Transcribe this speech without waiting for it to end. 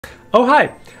Oh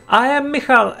hi, I am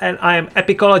Michal and I am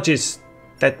epicologist.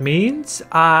 That means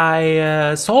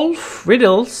I solve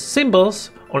riddles,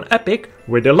 symbols on Epic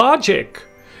with the logic.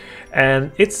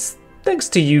 And it's thanks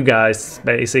to you guys,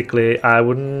 basically. I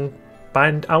wouldn't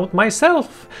find out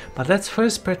myself. But let's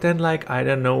first pretend like I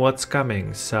don't know what's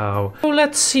coming. So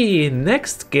let's see,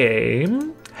 next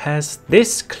game has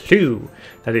this clue.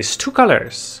 That is two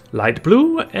colors, light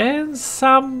blue and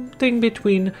something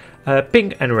between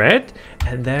pink and red.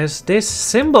 And there's this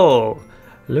symbol.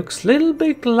 Looks a little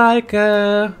bit like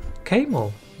a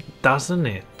camel, doesn't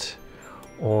it?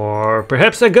 Or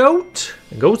perhaps a goat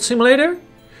simulator?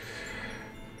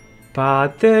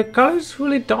 But the colors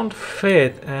really don't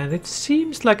fit and it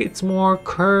seems like it's more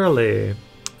curly.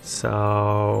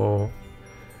 So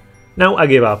no, I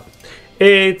give up.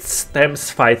 It's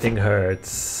Them's Fighting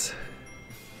Herds.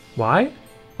 Why?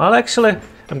 Well, actually,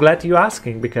 I'm glad you're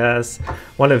asking because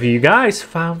one of you guys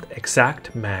found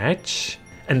exact match,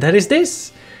 and that is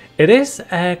this. It is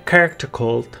a character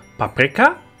called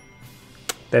Paprika.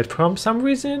 That from some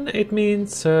reason it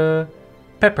means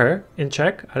pepper in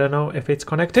Czech. I don't know if it's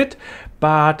connected,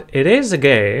 but it is a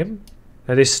game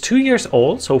that is 2 years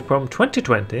old, so from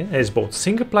 2020. It is both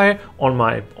single player on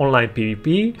my online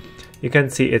PvP. You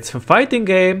can see it's a fighting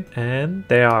game and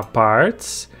there are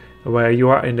parts where you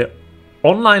are in the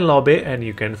online lobby and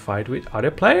you can fight with other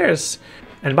players.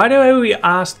 And by the way, we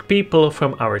asked people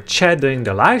from our chat during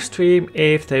the live stream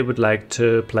if they would like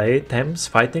to play Them's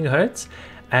Fighting Herds,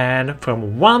 and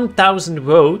from 1000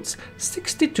 votes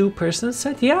 62%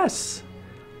 said yes.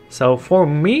 So for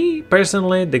me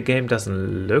personally, the game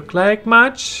doesn't look like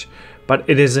much, but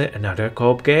it is another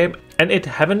co-op game and it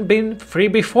haven't been free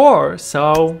before,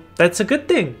 so that's a good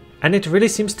thing. And it really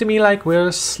seems to me like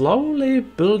we're slowly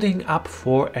building up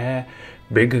for a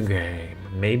bigger game.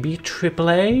 Maybe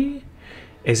AAA?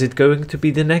 Is it going to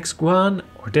be the next one?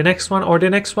 Or the next one? Or the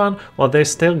next one? Well,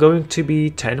 there's still going to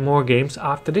be 10 more games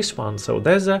after this one. So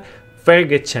there's a very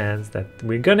good chance that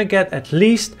we're gonna get at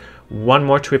least one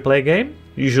more AAA game.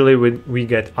 Usually we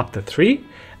get up to 3.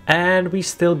 And we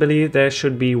still believe there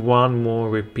should be one more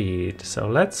repeat. So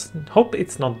let's hope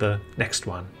it's not the next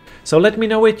one. So let me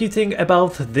know what you think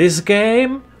about this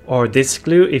game or this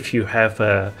clue. If you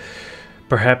have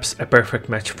perhaps a perfect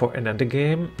match for another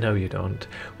game. No, you don't.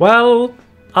 Well,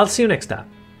 I'll see you next time.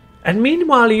 And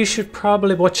meanwhile, you should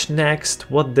probably watch next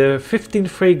what the 15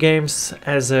 free games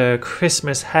as a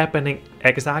Christmas happening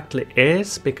exactly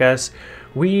is, because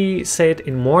we say it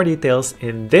in more details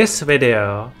in this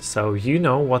video, so you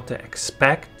know what to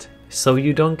expect, so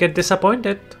you don't get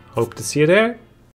disappointed. Hope to see you there.